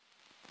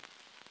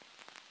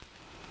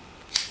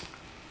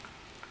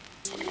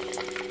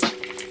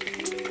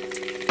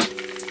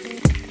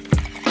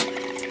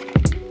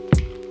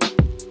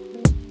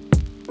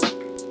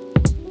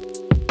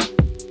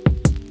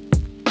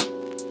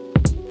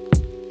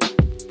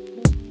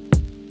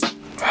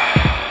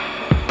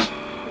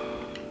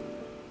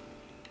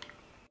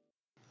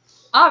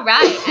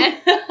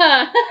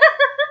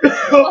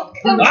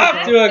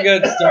to a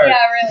good start.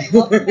 Yeah, really.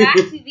 Welcome back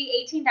to the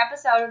 18th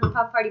episode of the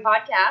Puff Party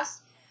Podcast.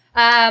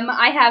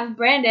 I have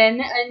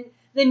Brandon, and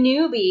the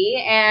newbie,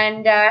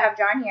 and I have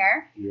John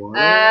here. What?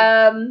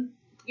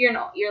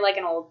 You're like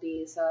an old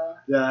bee, so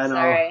Yeah, I know.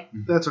 sorry.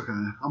 That's okay.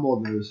 I'm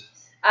old news.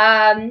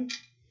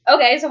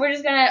 Okay, so we're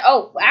just gonna.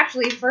 Oh,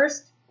 actually,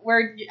 first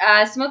we're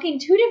smoking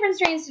two different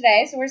strains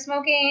today. So we're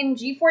smoking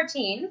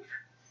G14,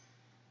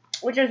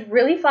 which is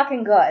really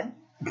fucking good.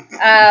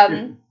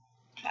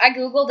 I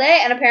googled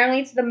it, and apparently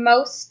it's the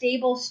most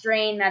stable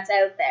strain that's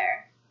out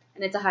there,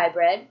 and it's a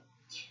hybrid.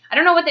 I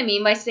don't know what they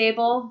mean by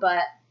stable,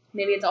 but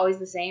maybe it's always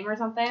the same or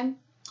something.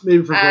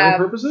 Maybe for growing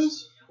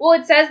purposes? Well,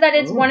 it says that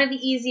it's one of the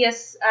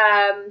easiest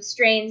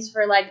strains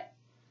for, like,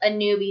 a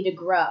newbie to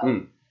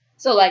grow.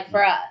 So, like,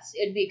 for us,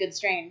 it'd be a good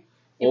strain.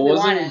 Well,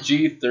 wasn't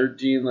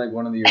G13 like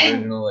one of the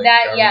original like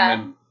that,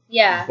 government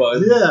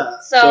buds? Yeah.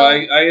 So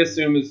I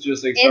assume it's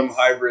just like some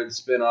hybrid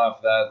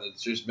spin-off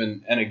that's just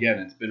been, and again,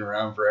 it's been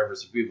around forever,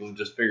 so people have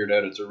just figured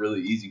out it's a really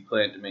easy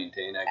plant to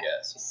maintain, I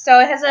guess. So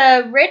it has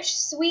a rich,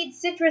 sweet,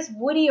 citrus,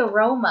 woody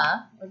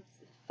aroma. It's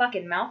a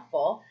fucking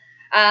mouthful.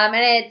 And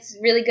it's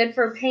really good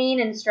for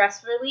pain and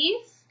stress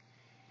relief.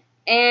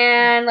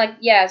 And,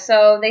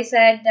 so they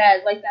said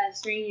that, like that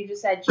strain you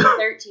just said,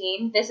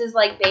 G13, this is,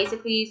 like,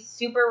 basically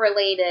super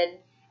related.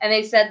 And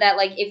they said that,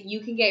 like, if you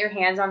can get your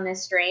hands on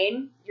this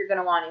strain, you're going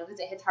to want to, because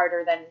it hits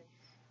harder than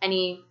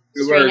any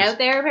strain out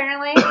there,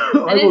 apparently.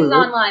 And this is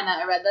online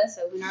that I read this,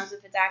 so who knows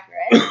if it's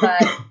accurate,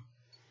 but...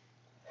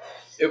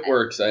 It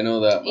works, I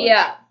know that much.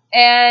 Yeah.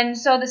 And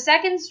so the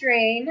second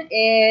strain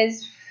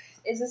is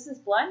this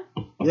blunt?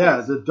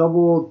 Yeah, the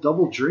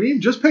double dream.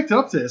 Just picked it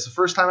up today. It's the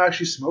first time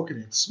actually smoking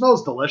it. It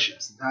smells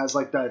delicious. It has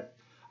like that.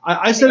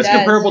 I said it's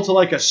comparable to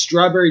like a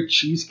strawberry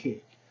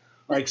cheesecake,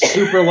 like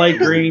super light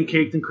green,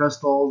 caked in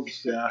crystals.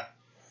 Yeah,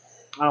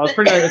 it's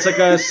pretty nice. It's like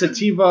a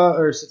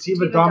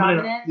sativa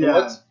dominant.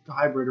 Yeah,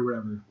 hybrid or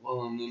whatever.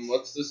 Well, and then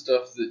what's the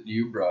stuff that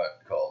you brought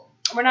called?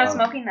 We're not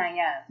smoking that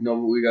yet. No,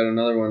 but we got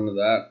another one of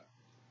that.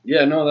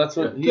 Yeah, no, that's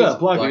what.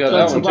 Black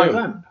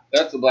Diamond.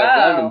 That's the Black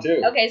Diamond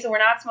too. Okay, so we're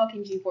not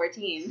smoking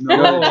G14.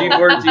 No,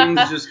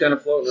 G14's just kind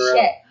of floating around.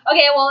 Shit.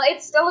 Okay, well,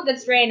 it's still a good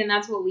strain, and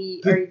that's what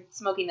we are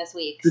smoking this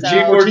week. The so.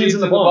 G14's in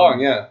the bong,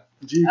 yeah.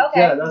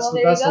 Okay, that's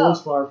the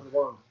loose flower for the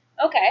bong.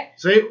 Okay.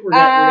 See, we're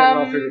getting it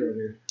all figured out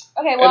here.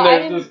 Okay, well,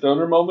 and there's the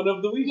stoner moment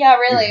of the week. Yeah,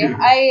 really.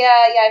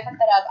 I fucked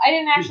that up. I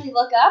didn't actually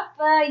look up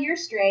your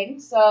strain,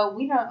 so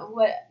we don't.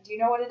 Do you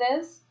know what it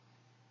is?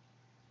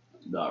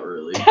 Not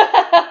really.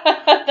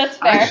 That's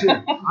fair.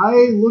 Actually,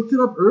 I looked it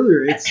up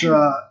earlier. It's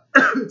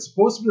it's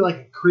supposed to be like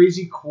a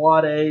crazy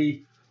quad A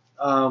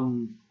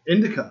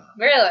indica.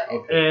 Really?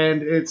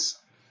 And it's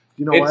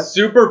it's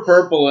super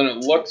purple and it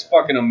looks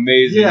fucking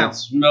amazing. Yeah. It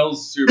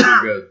smells super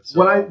good. So.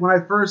 When I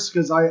first,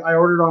 because I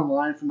ordered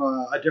online from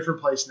a different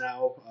place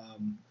now.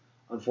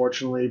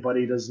 Unfortunately,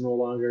 Buddy his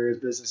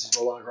business is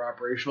no longer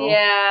operational.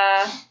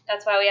 Yeah,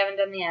 that's why we haven't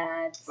done the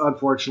ads.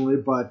 Unfortunately,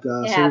 but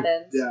it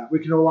happens. We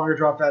can no longer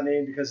drop that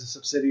name because a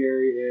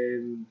subsidiary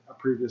in a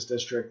previous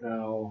district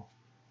now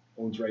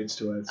owns rights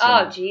to it. So.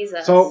 Oh,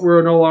 Jesus. So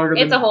we're no longer...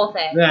 It's a whole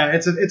thing. Yeah,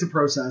 it's a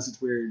process. It's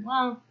weird.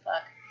 Well,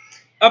 fuck.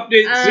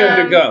 Updates soon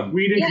to come.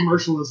 Weed and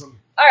commercialism.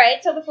 All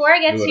right, so before I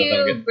get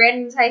to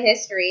Brandon's high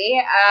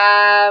history,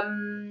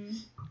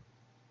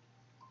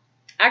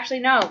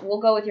 actually, no, we'll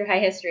go with your high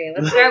history.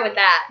 Let's start with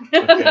that.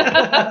 Okay.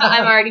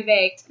 I'm already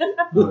baked.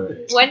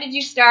 Right. When did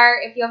you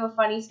start? If you have a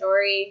funny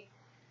story.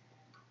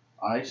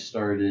 I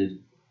started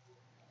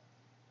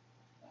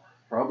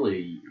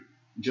probably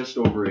just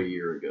over a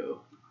year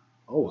ago.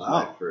 Oh, wow.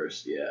 My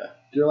first, yeah.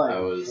 You're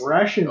like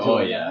fresh into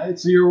it. Yeah. Right?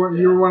 So you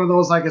were one of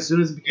those, like, as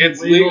soon as it became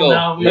it's legal.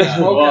 Now we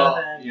smoke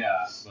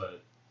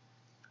but...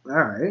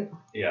 All right.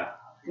 Yeah.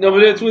 No,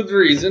 but it's with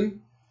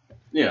reason.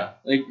 Yeah.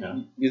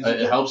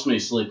 It helps me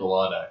sleep a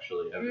lot,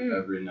 actually.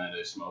 Every night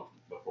I smoke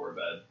before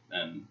bed.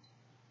 And,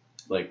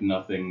 like,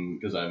 nothing,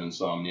 because I have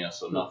insomnia,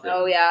 so nothing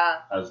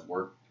has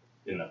worked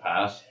in the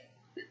past.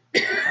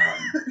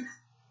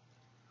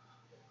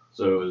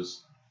 So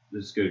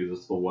it's good because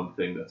it's the one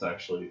thing that's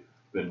actually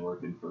been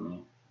working for me.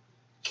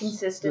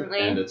 Consistently.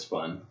 And it's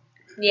fun.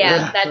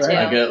 Yeah, that too.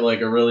 I get,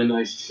 like, a really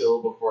nice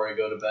chill before I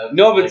go to bed.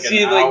 No, but like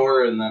see, an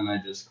hour, and then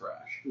I just crash.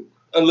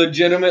 A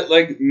legitimate,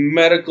 like,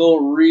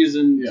 medical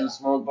reason to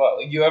smoke pot.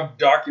 Like, you have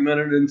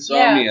documented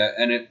insomnia,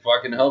 and it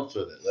fucking helps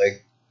with it.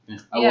 Like,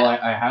 well,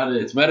 I had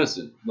it. It's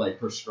medicine. Like,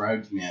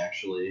 prescribed to me,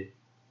 actually.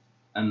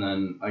 And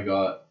then I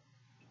got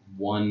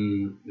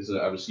one, because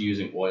I was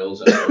using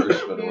oils at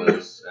first, but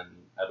oils and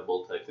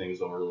edible type things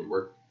don't really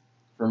work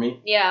for me.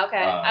 Yeah, okay.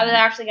 I was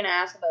actually going to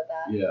ask about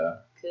that. Yeah.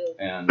 Cool.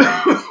 And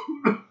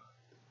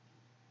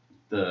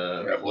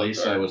the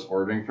place I was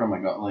ordering from, I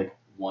got, like,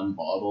 one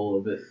bottle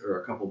of it,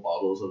 or a couple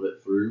bottles of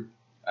it through,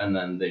 and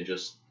then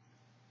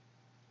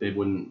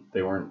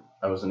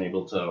I wasn't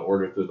able to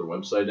order through their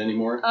website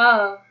anymore.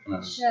 Oh, and I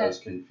was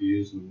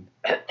confused, and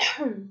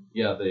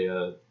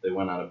they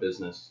went out of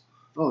business.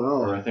 Oh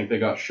no. Or I think they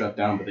got shut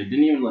down, but they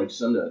didn't even, like,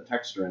 send a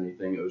text or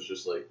anything. It was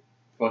just like,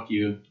 fuck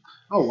you,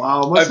 Oh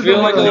wow! I feel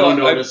like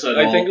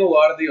I think a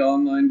lot of the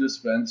online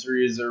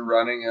dispensaries are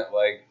running at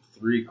like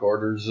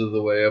 3/4 of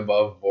the way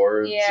above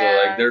board. Yeah. So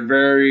like they're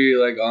very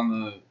like on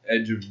the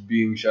edge of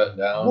being shut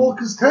down. Well,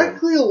 because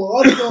technically a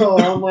lot of the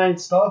online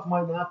stuff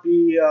might not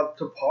be up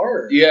to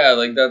par. Yeah,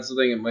 like that's the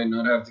thing. It might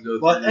not have to go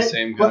through the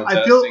same kind of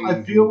testing.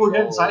 I feel we're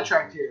getting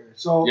sidetracked here.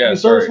 So yeah, you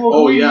started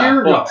smoking weed a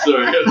year ago.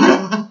 Sorry.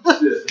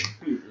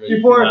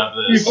 Before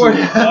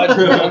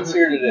John's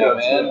here today,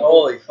 man.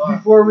 Holy fuck.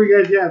 Before we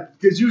get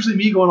because usually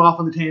me going off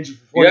on the tangent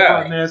for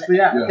 45 minutes. But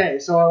okay.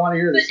 So I want to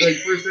hear this. So you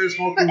first started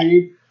smoking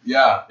weed.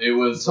 Yeah, it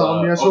was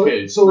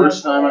okay. So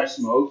first time I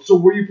smoked. So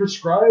were you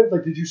prescribed?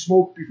 Like, did you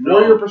smoke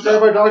before you were prescribed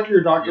by a doctor?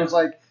 Your doctor was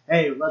like,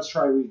 "Hey, let's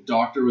try weed."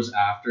 Doctor was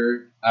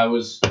after. I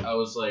was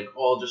like,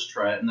 "Oh, I'll just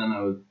try it," and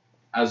then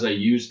as I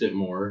used it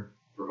more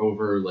for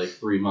over like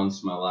 3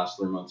 months, my last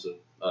 3 months of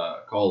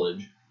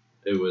college,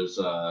 it was.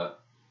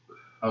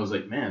 I was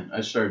like, man,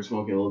 I started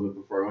smoking a little bit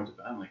before I went to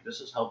bed. I'm like,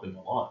 this is helping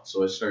a lot.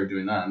 So I started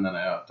doing that, and then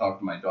I talked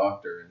to my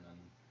doctor, and then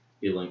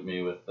he linked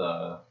me with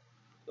the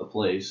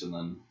place, and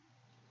then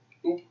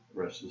the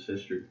rest is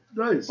history.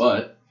 Nice.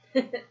 But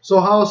so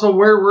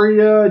where were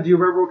you? Do you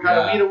remember what kind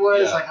of weed it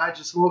was? Yeah. Like, how'd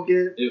you smoke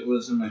it? It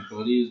was in my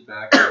buddy's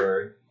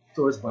backyard.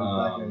 So it's buddy's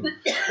backyard.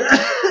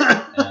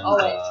 And,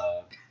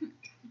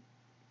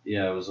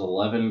 yeah, it was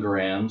 11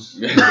 grams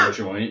in the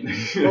joint.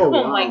 Oh,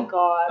 wow. Oh my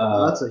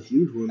god. That's a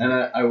huge one. And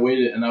I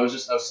waited, and I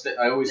always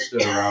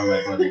stood around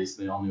my buddies.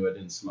 They all knew I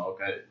didn't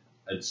smoke.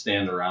 I'd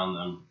stand around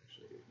them.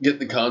 Get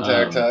the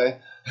contact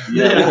high.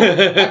 Yeah,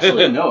 well,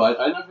 actually, no.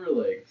 I never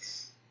like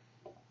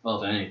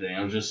felt anything.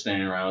 I was just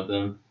standing around with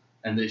them,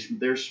 and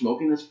they're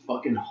smoking this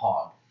fucking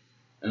hog,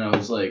 and I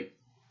was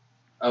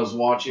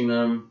watching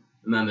them,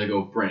 and then they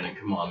go, Brandon,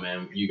 come on,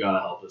 man, you gotta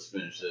help us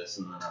finish this,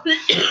 and then I was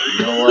like,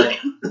 you know what?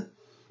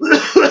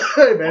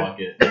 Hey, man. Fuck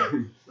it.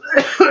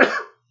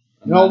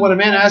 You know, when a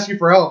man asks you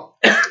for help.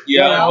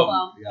 Yeah.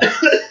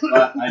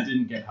 But I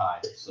didn't get high,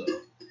 so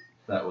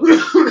that was.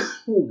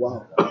 Oh,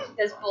 wow.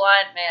 This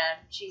blunt man.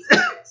 Jesus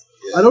Christ.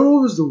 I don't know if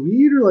it was the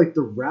weed or like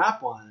the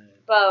wrap on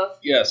it. Both.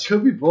 Yes.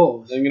 Could be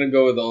both. I'm gonna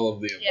go with all of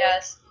the above.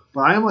 Yes.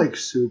 But I'm like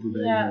super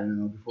big right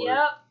now. Before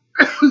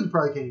you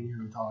probably can't even hear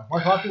me talk. Am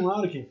I talking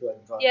loud? I can't feel like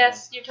I'm talking.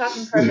 Yes, you're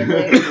talking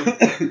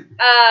perfectly.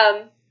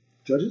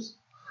 Judges?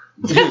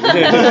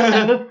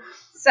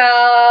 So,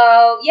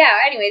 yeah,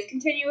 anyways,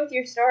 continue with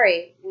your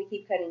story. We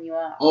keep cutting you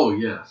off. Oh,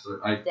 yeah. So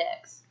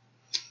Dicks.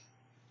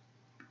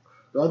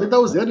 I think that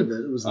was the end of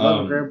it. It was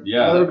 11 gram.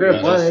 Yeah. 11 gram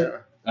play.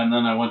 And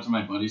then I went to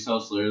my buddy's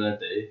house later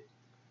that day.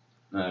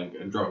 I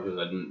drove because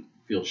I didn't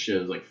feel shit.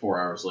 It was like 4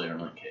 hours later.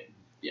 I'm like, hey,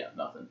 yeah,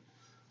 nothing.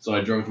 So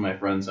I drove to my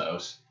friend's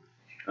house.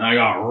 And I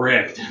got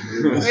ripped.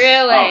 Really?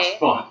 I was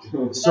fucked.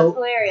 That's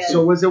hilarious.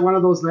 So was it one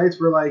of those nights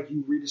where like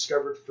you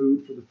rediscovered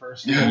food for the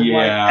first time? Yeah.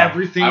 Like,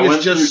 everything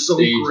is just so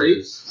stages.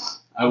 great.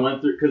 I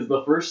went through, because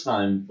the first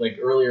time, like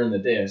earlier in the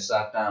day, I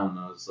sat down and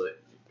I was like,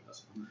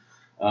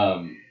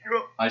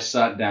 I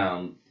sat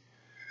down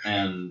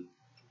and,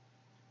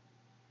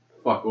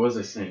 fuck, what was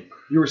I saying?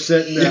 You were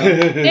sitting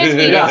there.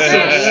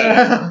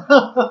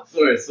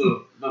 Sorry,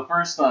 so the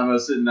first time I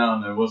was sitting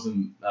down, I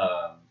wasn't,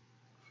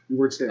 you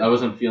weren't standing. I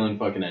wasn't feeling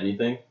fucking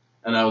anything.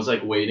 And I was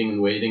like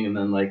waiting, and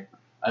then like,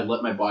 I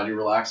let my body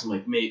relax. I'm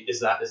like, mate, is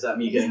that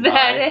me getting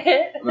high?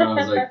 it? And I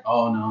was like,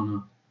 oh,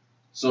 no.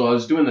 So I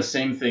was doing the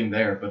same thing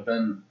there, but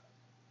then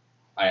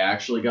I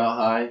actually got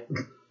high.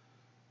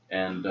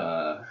 And,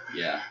 yeah.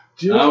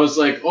 And I was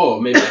like,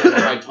 oh, maybe I have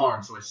a high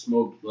tolerance. So I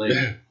smoked, like,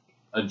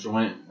 a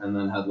joint and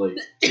then had, like,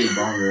 2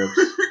 bong rips.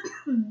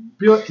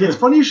 It's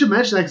funny you should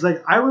mention that because,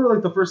 like, I remember,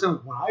 like, the first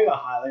time when I got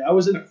high, like, I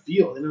was in a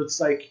field and it's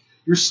like,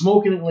 you're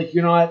smoking it, like,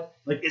 you're not,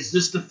 like, is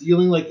this the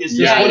feeling? Like, is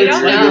this what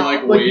it's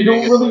like? Like, you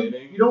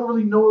don't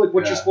really know, like,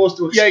 what you're supposed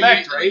to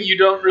expect, right? You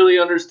don't really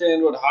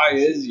understand what high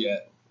is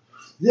yet.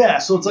 Yeah,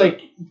 so it's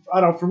like, I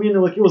don't know, for me,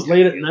 like, it was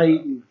late at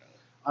night, and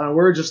I don't know,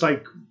 we were just,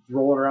 like,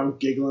 rolling around,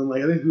 giggling.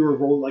 Like, I think we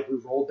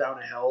rolled down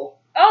a hill.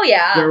 Oh,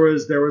 yeah. There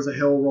was a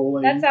hill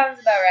rolling. That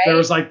sounds about right. There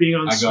was, like, being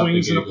on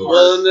swings in a park.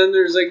 Well, and then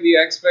there's, like, the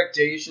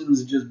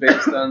expectations just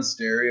based on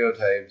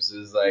stereotypes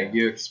is, like,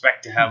 you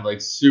expect to have, like,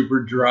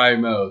 super dry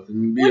mouth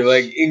and be,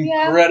 like,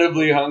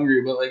 incredibly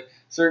hungry, but, like,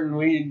 certain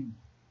weed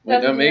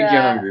might not make you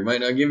hungry,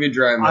 might not give you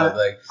dry mouth.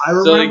 I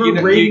remember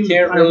going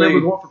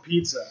for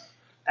pizza.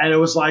 And it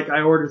was like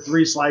I ordered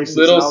 3 slices.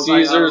 Little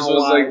Caesars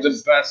was like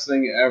the best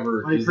thing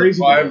ever. Like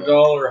crazy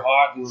 $5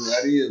 hot and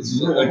ready. It's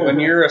just, like when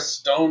you're a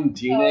stoned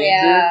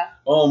teenager.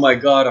 Oh my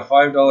god, a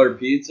 $5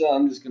 pizza!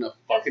 I'm just gonna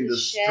fucking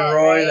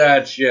destroy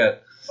that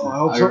shit.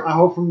 Oh, I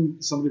hope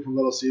somebody from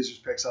Little Caesars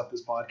picks up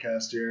this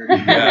podcast here.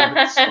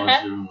 Yeah.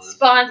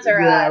 Sponsor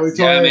us.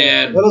 Yeah,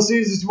 man. Little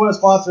Caesars, if you want to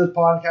sponsor this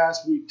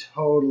podcast, we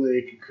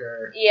totally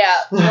concur.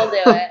 Yeah, we'll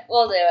do it.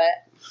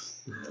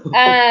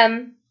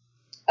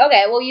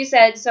 Okay, well, you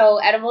said, so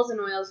edibles and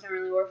oils don't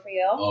really work for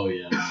you? Oh,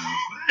 yeah.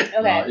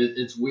 Okay.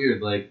 It's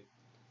weird. Like,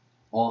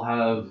 I'll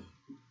have,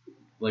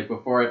 like,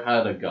 before I've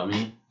had a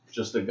gummy,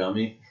 just a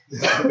gummy.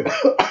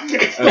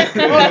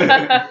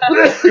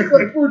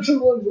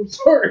 Unfortunately, I'm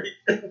sorry.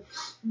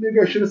 Maybe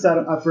I should have sat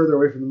further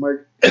away from the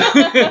mic.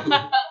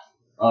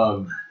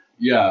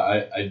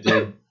 Yeah, I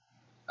did.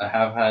 I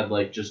have had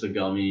like just a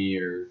gummy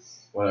or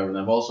whatever. And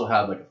I've also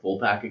had like a full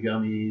pack of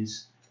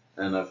gummies.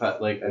 And I've had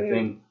like, I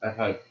think I've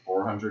had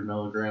 400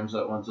 milligrams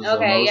at once as the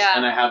most. Yeah.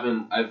 And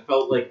I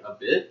felt like a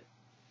bit,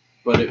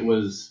 but it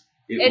was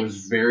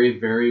very,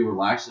 very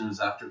relaxing. It was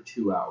after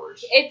 2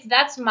 hours.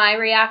 That's my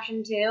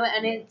reaction too,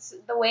 and it's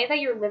the way that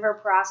your liver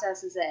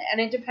processes it, and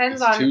it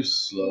depends It's on too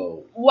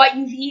slow. what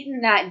you've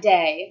eaten that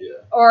day,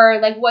 or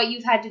like what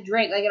you've had to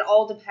drink. Like it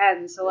all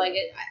depends. So like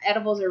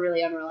edibles are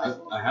really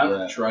unreliable. I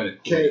have tried it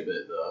quite a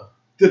bit though.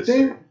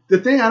 The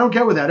thing I don't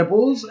get with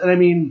edibles, and I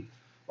mean,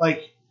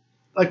 like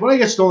when I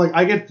get stoned, like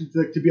I get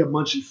to be a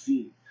munchy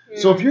fiend.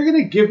 So if you're going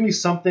to give me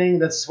something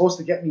that's supposed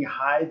to get me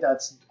high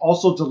that's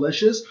also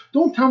delicious,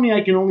 don't tell me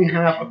I can only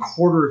have a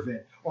quarter of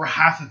it or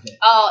half of it.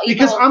 Oh,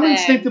 because I'm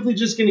instinctively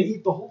just going to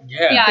eat the whole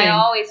thing I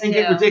always and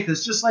get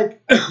ridiculous. Just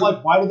like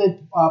why do they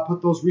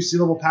put those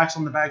resealable packs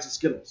on the bags of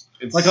Skittles?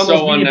 It's like on so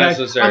those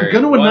unnecessary. Bags.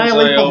 I'm going to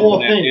annihilate the whole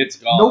thing. It's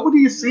gone. Nobody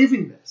is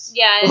saving this.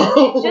 Yeah,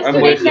 it's just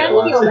to make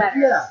them feel better.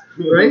 Yeah,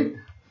 right?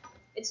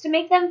 It's to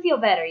make them feel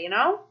better, you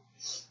know?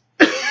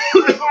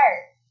 It's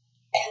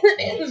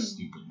hard.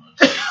 Stupid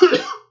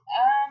much.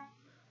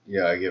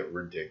 Yeah, I get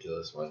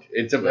ridiculous much.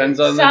 It depends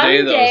on the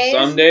day, though.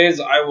 Some days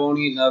I won't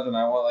eat nothing.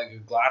 I want like a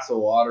glass of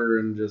water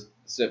and just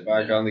sit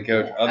back on the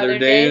couch. Other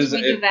days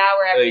we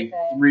devour everything.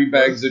 Like 3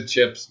 bags of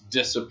chips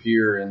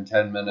disappear in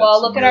 10 minutes.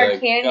 Well, look at our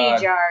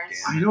candy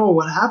jars. I know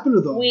what happened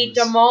to those. We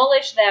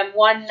demolished them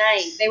one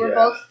night. They were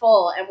both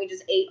full, and we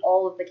just ate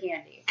all of the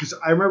candy. Because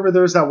I remember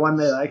there was that one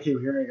night I came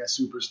here and I got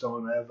super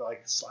stoned. I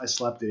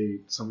slept and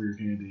ate some of your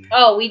candy.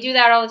 Oh, we do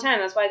that all the time.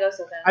 That's why I go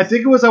so fast. I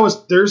think it was I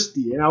was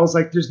thirsty and I was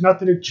like, "There's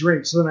nothing to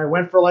drink." So then I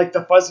went for like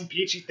the fuzzy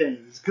peachy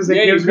things because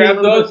they you grab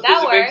those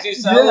because it makes you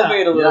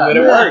salivate a little bit.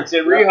 It works.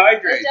 It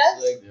rehydrates.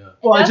 It does.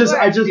 Well, I just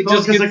it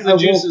just gets the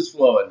juices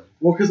flowing.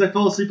 Well, because I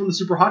fell asleep on the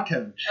super hot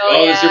couch.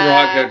 Oh, the super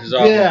hot couch is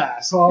awful.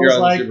 Yeah, so I was You're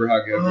on like, the super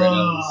hot couch right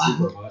now.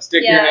 Super hot.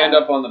 Stick your hand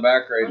up on the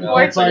back right now.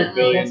 It's like a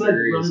billion it's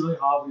degrees. Like really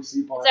hot when you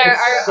sleep on it.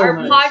 It's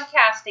our nice.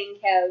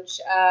 podcasting couch.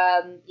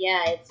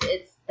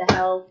 It's the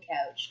hell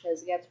couch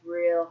because it gets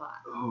real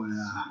hot. Oh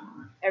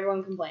yeah.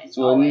 Everyone complains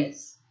So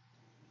always.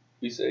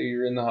 You say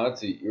you're in the hot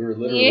seat. You were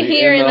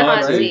literally You're in the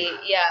hot seat. seat.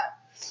 Yeah.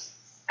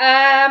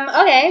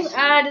 Okay.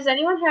 Does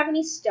anyone have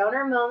any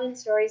stoner moment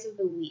stories of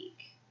the week?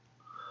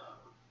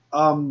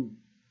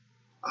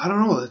 I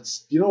don't know.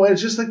 It's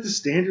it's just like the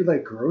standard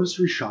like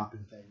grocery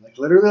shopping thing. Like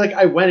literally, like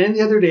I went in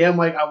the other day. I'm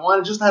like, I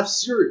want to just have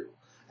cereal,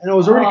 and I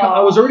was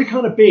already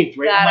kind of baked,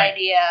 right? Bad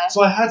idea.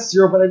 So I had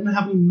cereal, but I didn't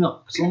have any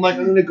milk. So I'm like,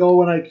 I'm gonna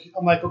go and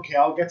I'm like, okay,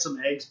 I'll get some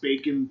eggs,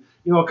 bacon,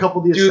 a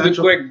couple of the essential. Do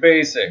the quick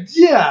basics.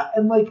 Yeah,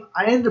 and like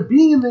I ended up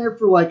being in there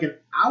for like an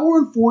hour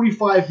and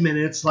 45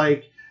 minutes.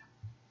 Like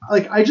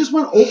I just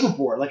went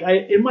overboard. Like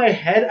in my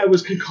head, I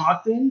was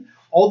concocting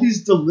all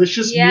these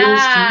delicious meals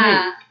to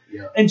make.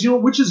 Yeah.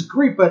 And which is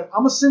great, but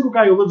I'm a single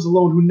guy who lives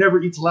alone who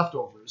never eats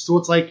leftovers. So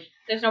it's like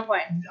there's no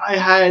point. I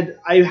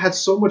had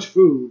so much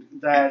food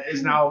that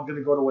is now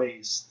gonna go to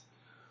waste.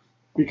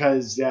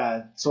 Because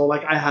so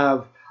like I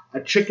have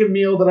a chicken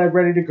meal that I'm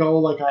ready to go,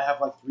 like I have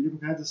like 3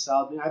 different kinds of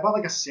salad. I bought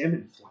like a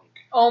salmon flank.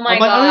 Oh my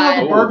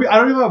God. God. I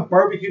don't even have a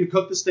barbecue to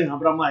cook this thing on,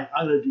 but I'm like,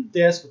 I'm gonna do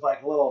this with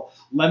like a little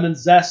lemon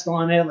zest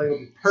on it, like it'll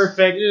be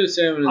perfect. You do the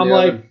salmon in I'm the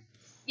like oven.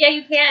 Yeah,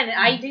 you can.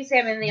 I do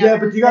salmon in the oven. Yeah,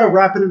 but you gotta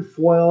wrap it in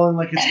foil and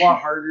like it's a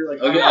lot harder.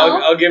 Like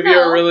I'll give you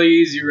a really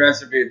easy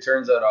recipe. It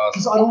turns out awesome.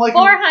 Because I don't like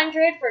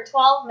 400 for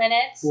 12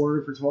 minutes.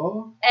 400 for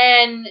 12?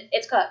 And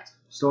it's cooked.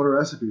 Stoner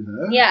recipe,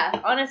 huh? Yeah,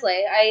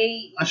 honestly,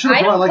 I should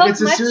have brought like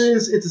it's a much.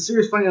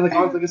 serious funny. Like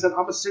I said,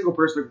 I'm a single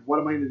person. Like, what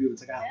am I gonna do?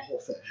 It's like I have a whole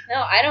fish. No,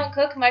 I don't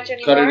cook much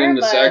anymore. Cut it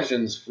into but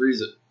sections,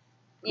 freeze it.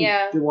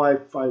 Yeah. Why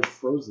I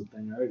froze the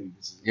thing already?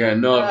 Yeah,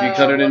 no. If you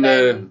cut it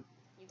into,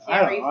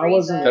 cut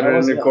it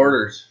into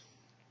quarters.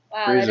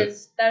 Wow,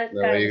 freeze that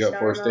way you got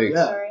 4 steaks.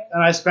 Yeah.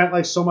 And I spent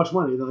like so much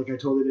money that like I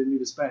totally didn't need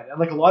to spend, and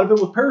like a lot of it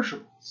was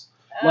perishables.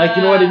 Like,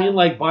 you know what I mean?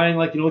 Like, buying,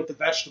 like, like the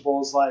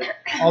vegetables, like,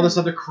 all this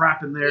other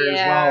crap in there as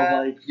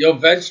well. Like,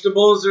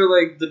 vegetables are,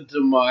 like, the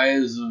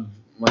demise of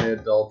my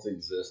adult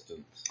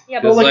existence.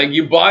 Yeah, but, like,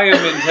 you buy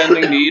them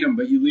intending to eat them,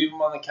 but you leave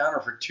them on the counter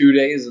for 2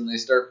 days and they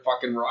start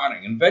fucking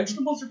rotting. And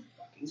vegetables are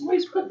fucking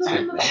expensive.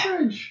 in the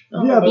fridge.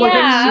 Yeah, but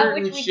yeah,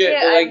 like, which we shit,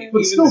 do. like,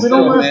 but still, they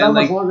don't last that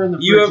much like, longer in the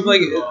fridge. You have,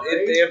 like,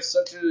 right? they have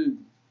such a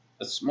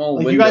small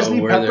like, window. You guys need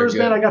where peppers,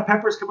 they're man? good. I got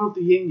peppers coming up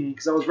the yin yang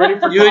because I was ready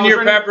for you and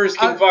your peppers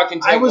can fucking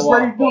take I was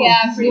ready to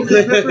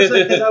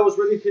because I was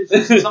ready to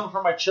do something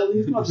for my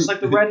chilies. No, just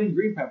like the red and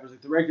green peppers,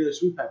 like the regular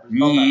sweet peppers.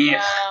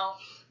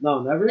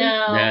 No, never? No.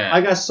 Yeah.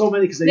 I got so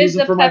many because I use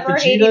them for my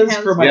fajitas,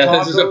 for my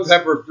tacos. This is a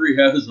pepper-free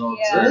household.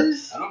 Yeah.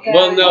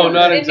 Well, no,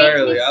 not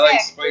entirely. I like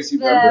sick. spicy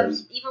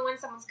peppers. Even when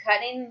someone's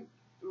cutting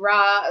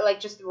raw, like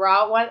just the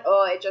raw one,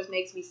 it just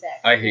makes me sick.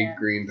 I hate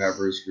green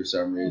peppers for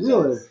some reason.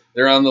 Really?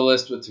 They're on the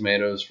list with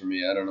tomatoes for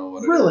me. I don't know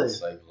what it is.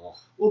 Like,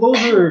 well,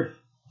 those are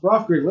for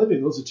off-grid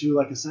living. Those are 2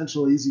 like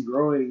essential,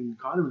 easy-growing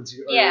condiments.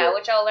 Yeah,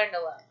 which I'll learn to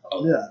love.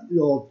 Yeah,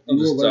 I'll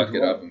just suck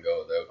it up and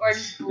go without. Or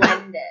just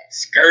blend it.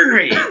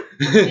 Scurvy!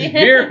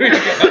 Here we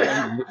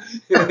go.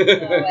 No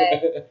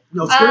way.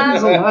 No,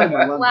 scurvy's a line.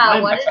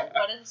 Wow, what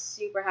a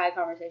super high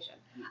conversation.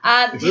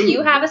 Do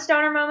you have a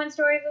stoner moment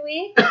story of the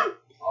week?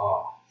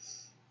 Oh,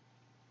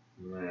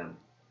 man.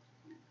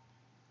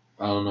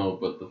 I don't know,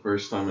 but the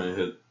first time I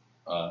hit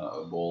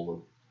a bowl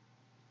of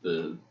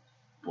the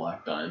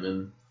Black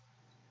Diamond,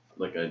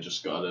 like I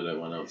just got it, I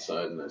went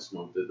outside and I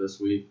smoked it this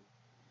week.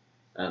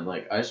 And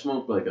like I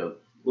smoked like a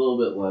little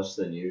bit less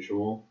than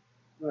usual.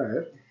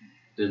 Alright.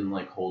 Didn't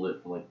like hold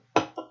it for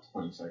like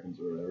 20 seconds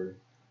or whatever.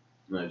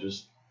 And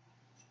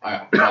I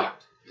got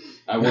fucked.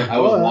 I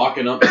was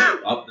walking up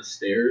the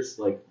stairs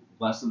like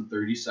less than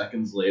 30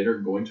 seconds later,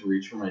 going to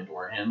reach for my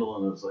door handle,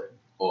 and I was like,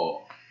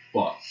 oh,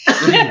 fuck.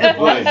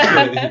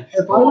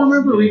 If I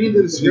remember reading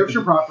the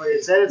description properly,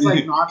 it said it's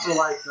like not for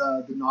like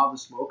the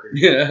novice smoker.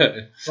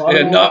 Yeah. So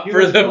Yeah, not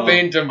for the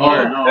faint of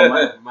heart. Oh,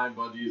 no, my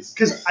buddies.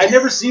 Because I've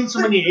never seen so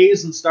many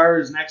A's and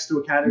stars next to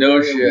a category No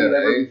of shit, weed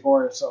ever eh?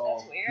 before. So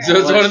That's weird. So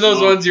it's one of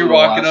those ones you're For the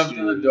walking last up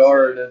to year, the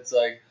door and it's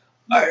like,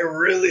 I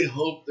really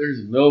hope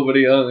there's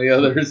nobody on the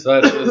other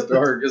side of this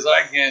door because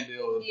I can't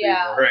deal with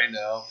Yeah. people right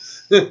now.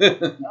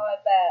 Oh, I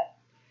bet.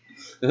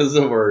 That's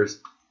the worst.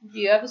 Do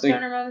you have a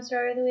stoner moment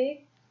story of the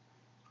week?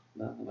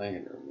 Not that I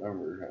can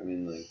remember. I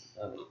mean, like,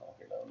 I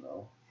don't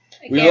know.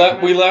 I We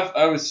can't remember. left.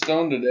 I was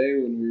stoned today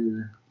when we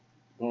were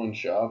going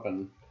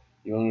shopping.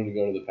 You wanted to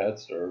go to the pet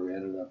store. We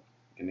ended up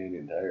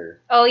Canadian Tire.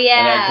 Oh,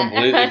 yeah. And I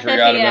completely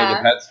forgot about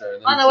the pet store.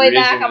 And then On the way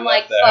Teresa, back, we I'm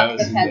left like, fuck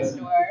the house pet and,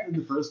 store. in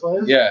the first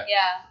place. Yeah. Yeah.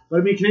 But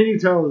I mean, Canadian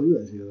Tire will do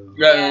that to you though.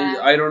 Yeah,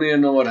 Yeah. I don't even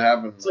know what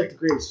happened. It's like the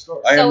greatest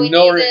store. I So have we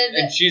no needed-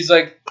 and she's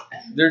like,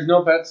 there's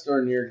no pet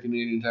store near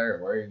Canadian Tire.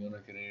 Why are you going to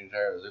Canadian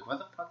Tire? I was like, why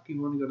the fuck do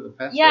you want to go to the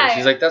pet Yeah. store?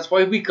 She's like, that's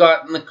why we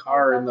got in the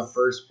car in the That's-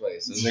 first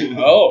place. I was like,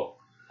 oh,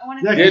 I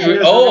want Yeah, to did we?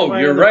 Yes, Oh, I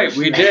you're know. right,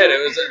 we did.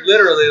 It was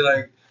literally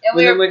like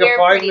within like a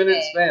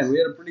 5-minute span. We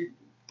had a pretty.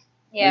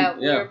 Yeah,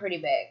 we Yeah. were pretty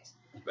baked.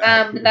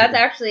 But that's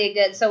actually a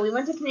good. So we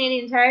went to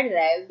Canadian Tire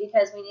today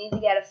because we needed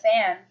to get a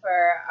fan for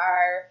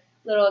our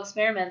little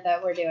experiment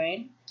that we're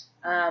doing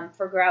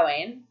for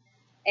growing,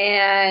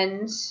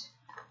 and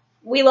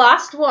we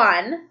lost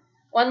one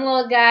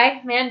little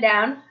guy, man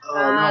down.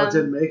 Oh no, it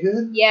didn't make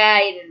it. Yeah,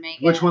 he didn't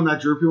make it. Which one?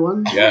 That droopy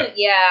one? Yeah.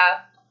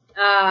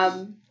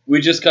 Yeah. We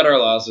just cut our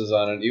losses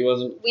on it. He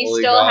wasn't We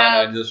fully still gone.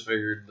 have I just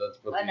figured let's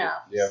put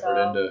enough, the effort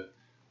so- into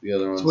the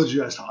other ones. So what did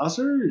you guys toss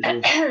her? Or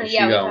did you-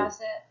 Yeah, we got one.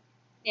 tossed it.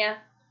 Yeah.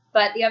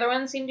 But the other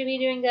ones seem to be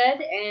doing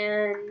good,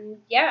 and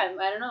yeah,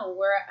 I don't know.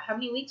 We're at how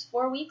many weeks?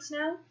 4 weeks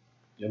now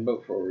Yeah,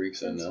 about 4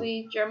 weeks in since now.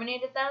 we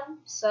germinated them.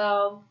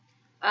 So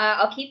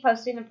I'll keep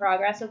posting the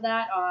progress of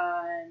that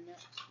on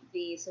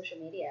the social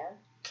media,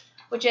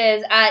 which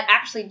is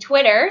actually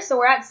Twitter. So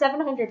we're at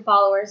 700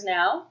 followers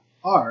now,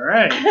 All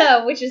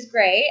right. which is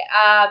great.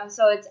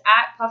 So it's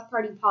at Puff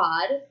Party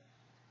Pod,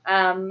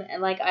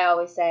 and like I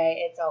always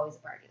say, it's always a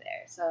party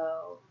there.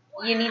 So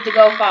you need to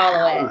go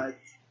follow it.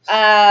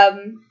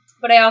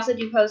 But I also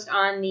do post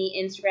on the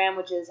Instagram,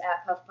 which is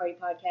at Puff Party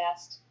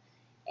Podcast,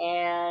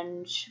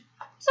 and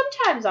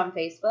sometimes on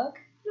Facebook,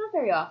 not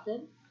very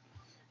often.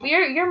 But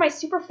you're my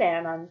super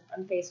fan on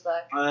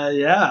Facebook.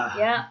 Yeah.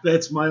 Yeah.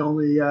 That's my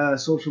only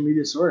social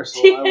media source, so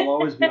I will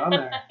always be on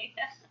there.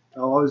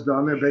 I'll always be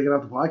on there bigging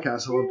up the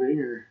podcast. I love being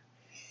here.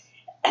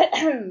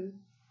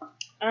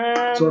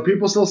 So are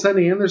people still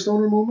sending in their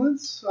stoner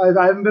moments?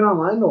 I haven't been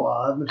online in a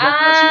while. I haven't been checking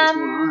to see what's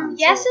going on.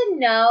 Yes so. and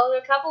no.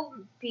 A couple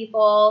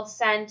people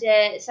sent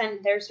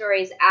their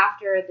stories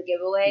after the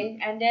giveaway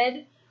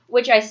ended,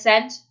 which I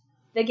sent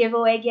the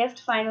giveaway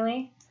gift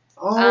finally.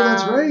 Oh,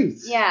 that's right.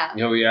 Yeah.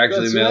 Yeah, we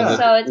actually That's mailed right. it.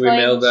 So it's we going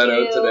mailed that to-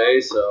 out today.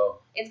 So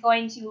It's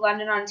going to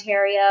London,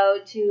 Ontario,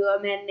 to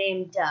a man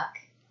named Duck,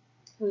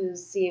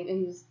 who's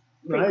pretty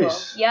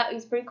Nice. cool. Yeah,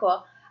 he's pretty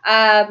cool.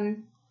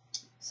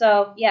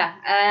 So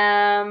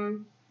yeah.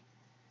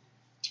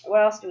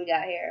 What else do we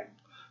got here?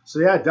 So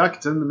yeah, Duck,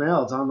 it's in the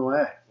mail. It's on the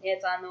way.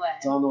 It's on the way.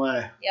 It's on the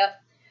way.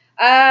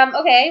 Yep.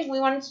 Okay, we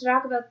wanted to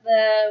talk about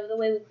the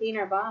way we clean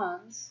our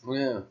bongs,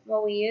 yeah,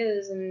 what we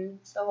use, and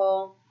the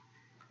whole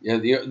the whole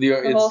it's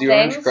the thing.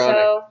 orange chronic.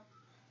 So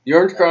The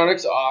orange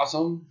chronic's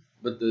awesome,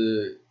 but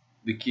the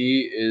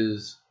key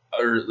is,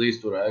 or at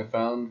least what I've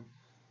found,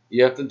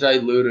 you have to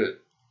dilute it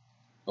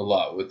a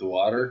lot with the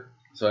water.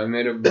 So I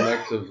made a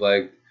mix of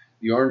like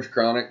the orange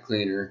chronic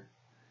cleaner,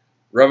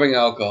 rubbing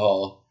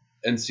alcohol,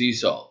 and sea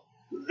salt,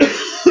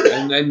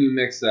 and then you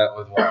mix that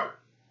with water.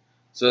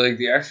 So like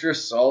the extra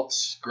salt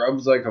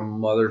scrubs like a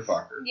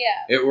motherfucker.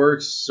 yeah. It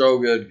works so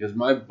good because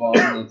my bong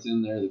that's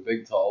in there, the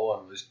big tall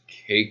one, was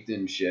caked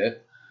in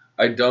shit.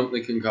 I dumped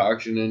the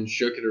concoction in,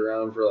 shook it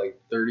around for like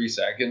 30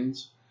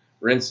 seconds,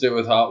 rinsed it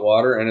with hot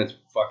water, and it's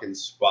fucking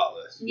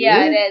spotless.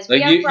 Yeah, it is.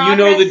 Like We have you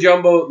know the progress-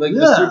 jumbo, like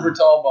the Yeah. super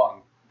tall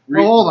bong.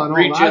 Hold on.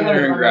 Reach I in there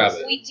and gotta grab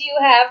find it. We do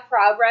have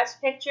progress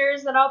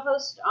pictures that I'll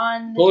post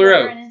on the Pull her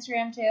Twitter out. and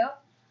Instagram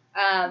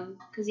too.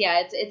 Because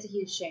yeah, it's a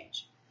huge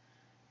change.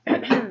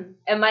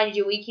 And mind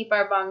you, we keep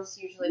our bongs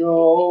usually.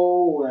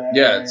 No way.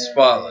 Yeah, it's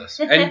spotless.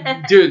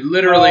 And dude,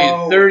 literally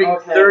No, 30,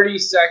 okay. 30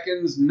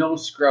 seconds, no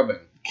scrubbing.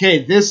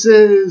 Okay, this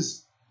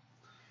is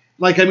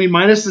Like, I mean,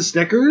 minus the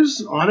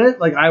stickers on it,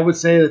 like, I would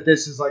say that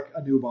this is, like,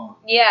 a new bong.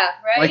 Yeah,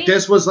 right? Like,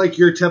 this was, like,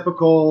 your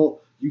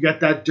typical, you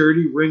got that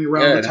dirty ring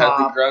around the top.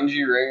 Yeah, it had the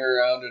grungy ring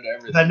around it,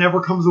 everything. That never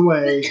comes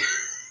away.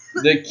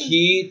 The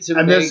key to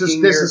And making this is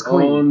your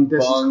clean. own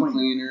This is bong clean.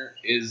 cleaner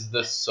is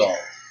the salt.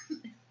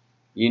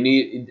 You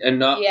need, and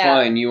not Yeah.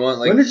 fine, you want,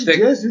 like, When did thick...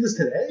 you guys do this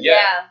today?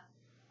 Yeah.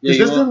 Because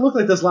you this want- didn't look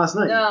like this last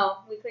night. No,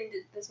 we cleaned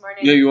it this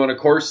morning. Yeah, you want a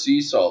coarse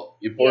sea salt.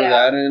 You pour Yeah.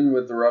 that in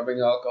with the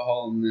rubbing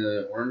alcohol and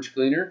the orange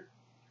cleaner,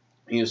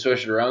 and you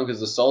swish it around because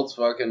the salt's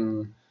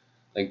fucking,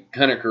 like,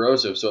 kind of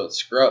corrosive, so it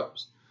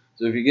scrubs.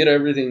 So if you get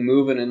everything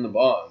moving in the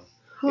bong,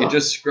 it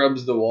just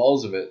scrubs the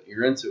walls of it. You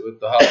rinse it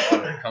with the hot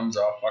water, it comes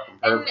off fucking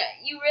And perfect.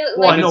 you really,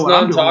 Well, I like, know it's what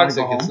I'm doing when I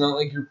non-toxic. go It's home. not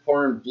like you're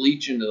pouring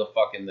bleach into the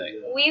fucking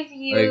thing. we've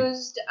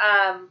used,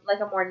 like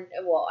a more,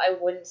 well, I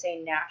wouldn't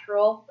say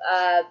natural.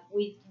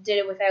 We did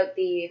it without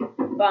the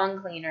bong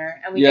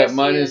cleaner, and we just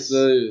minus used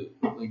the,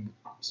 like,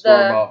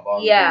 store-bought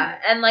bong yeah,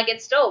 cleaner. and, like,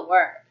 it still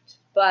worked,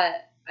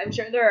 but I'm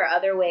sure there are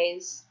other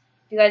ways.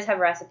 If you guys have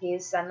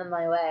recipes, send them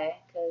my way,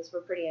 because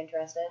we're pretty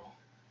interested.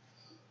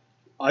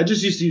 I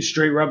just used to use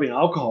straight rubbing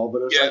alcohol,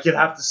 but it was Yeah. like you'd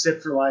have to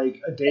sit for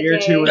like a day A or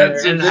day. two in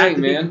That's there, and the it had thing,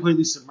 to be man.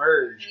 completely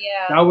submerged.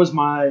 Yeah. That was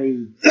my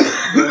like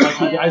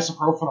the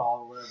isopropanol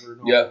or whatever.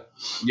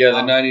 Yeah,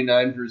 the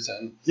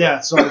 99%.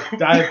 Yeah, so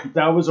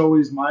that was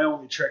always my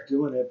only trick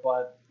doing it,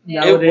 but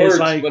Yeah. It nowadays, works,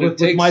 like but it with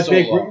takes my so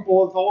big long. group,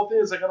 well, the whole thing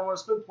is like I don't want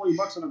to spend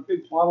 $20 on a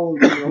big bottle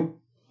of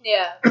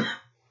Yeah.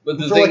 But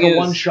the for thing like a is,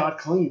 one shot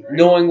clean. Right?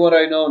 knowing what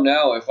I know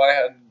now, if I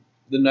had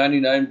the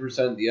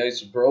 99% the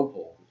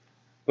isopropyl,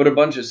 put a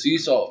bunch of sea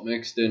salt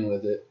mixed in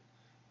with it,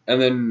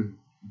 and then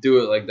do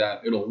it like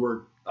that, it'll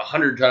work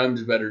 100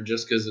 times better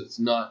just because it's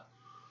not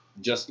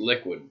just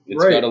liquid.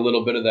 It's Right. got a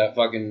little bit of that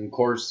fucking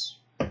coarse,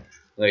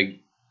 like,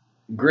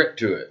 grit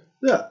to it.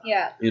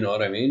 Yeah. You know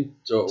what I mean?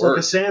 So it It's like a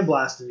works.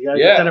 sandblasting. You got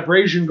Yeah. that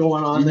abrasion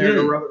going on there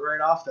to Mhm. rub it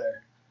right off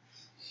there.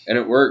 And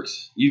it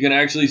works. You can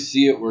actually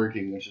see it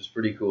working, which is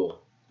pretty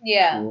cool.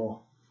 Yeah.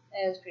 Cool.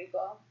 It was pretty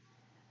cool.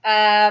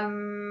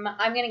 I'm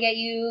gonna get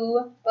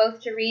you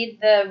both to read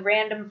the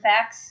random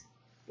facts,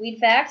 weed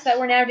facts that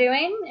we're now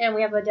doing, and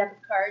we have a deck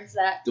of cards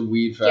that The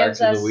weed gives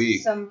facts of us the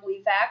week. some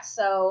weed facts.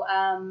 So,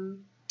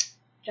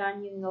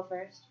 John, you can go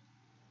first.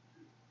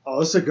 Oh,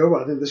 this is a good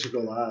one. I think this should go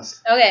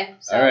last. Okay,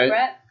 so All right.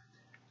 Brett.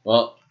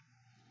 Well,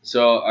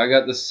 so I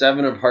got the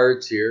 7 of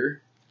hearts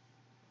here,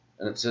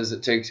 and it says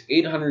it takes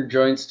 800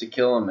 joints to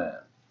kill a man,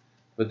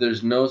 but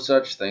there's no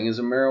such thing as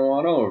a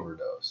marijuana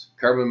overdose.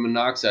 Carbon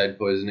monoxide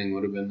poisoning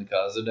would have been the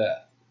cause of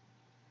death.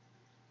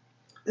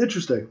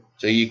 Interesting.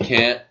 So you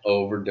can't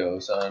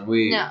overdose on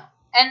weed. No,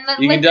 and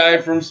You can die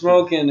from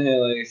smoke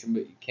inhalation,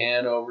 but you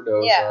can't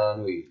overdose Yeah.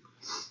 on weed.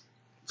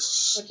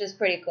 which is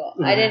pretty cool.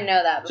 I didn't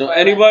know that. So Before,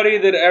 anybody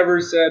that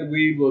ever said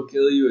weed will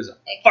kill you is a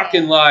It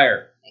fucking can't.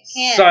 liar. It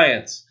can't.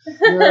 Science.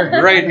 Yeah.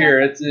 Right here,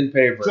 it's in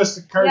paper. Just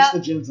to curse Yep. the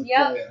gyms that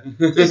Yep.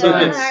 kill you.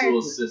 Science hard.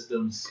 school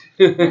systems.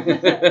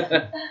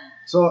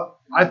 So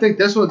I think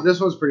this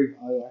one's pretty.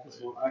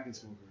 I can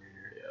smoke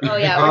right here. Oh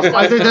yeah, we're still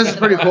I think this is smoking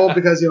pretty the cool bong.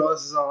 because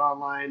this is an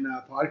online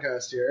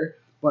podcast here.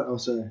 But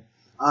sorry.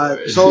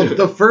 Sorry. So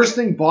the first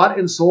thing bought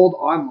and sold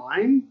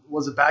online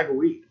was a bag of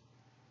weed.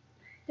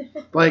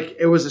 Like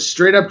it was a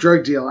straight up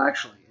drug deal.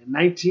 Actually, in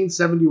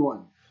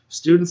 1971,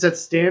 students at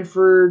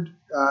Stanford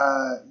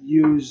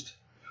used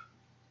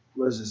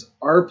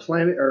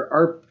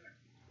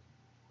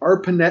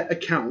ARPANET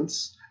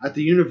accounts at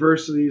the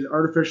university's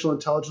artificial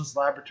intelligence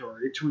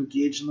laboratory to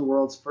engage in the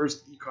world's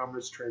first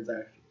e-commerce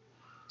transaction.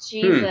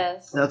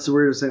 Jesus. That's the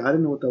weirdest thing. I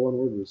didn't know what that one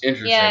word was.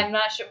 Interesting. Yeah, I'm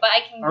not sure, but I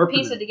can Arpanet.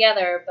 piece it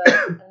together. But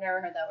I've never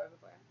heard that word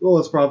before. Well,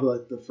 it's probably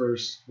like the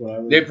first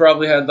whatever. They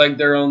probably had like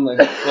their own like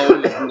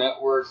closed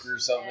network or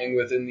something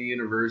within the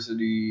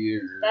university.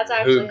 Or That's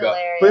actually who got-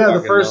 hilarious. But yeah,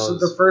 Fucking knows.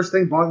 the first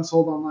thing bought and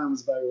sold online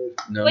was a bag of weed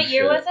No What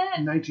year shit. was it?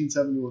 in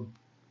 1971.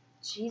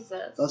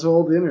 Jesus. That's how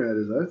old the internet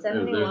is, eh? They're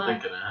 71.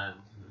 thinking ahead.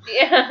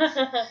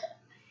 Yeah.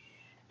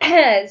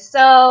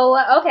 So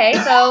okay,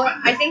 so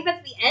I think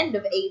that's the end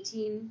of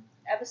 18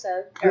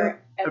 episode. Or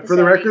And for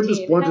the record, this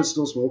 18. blunt is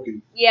still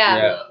smoking.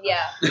 Yeah.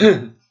 Yeah.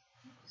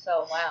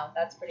 So wow,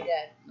 that's pretty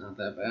good. Not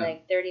that bad.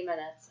 Like 30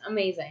 minutes.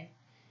 Amazing.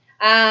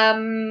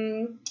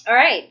 All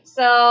right.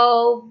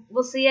 So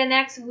we'll see you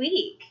next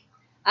week.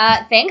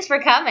 Thanks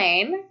for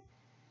coming.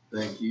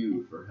 Thank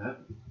you for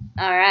having me.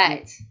 All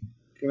right.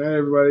 Good night,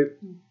 everybody.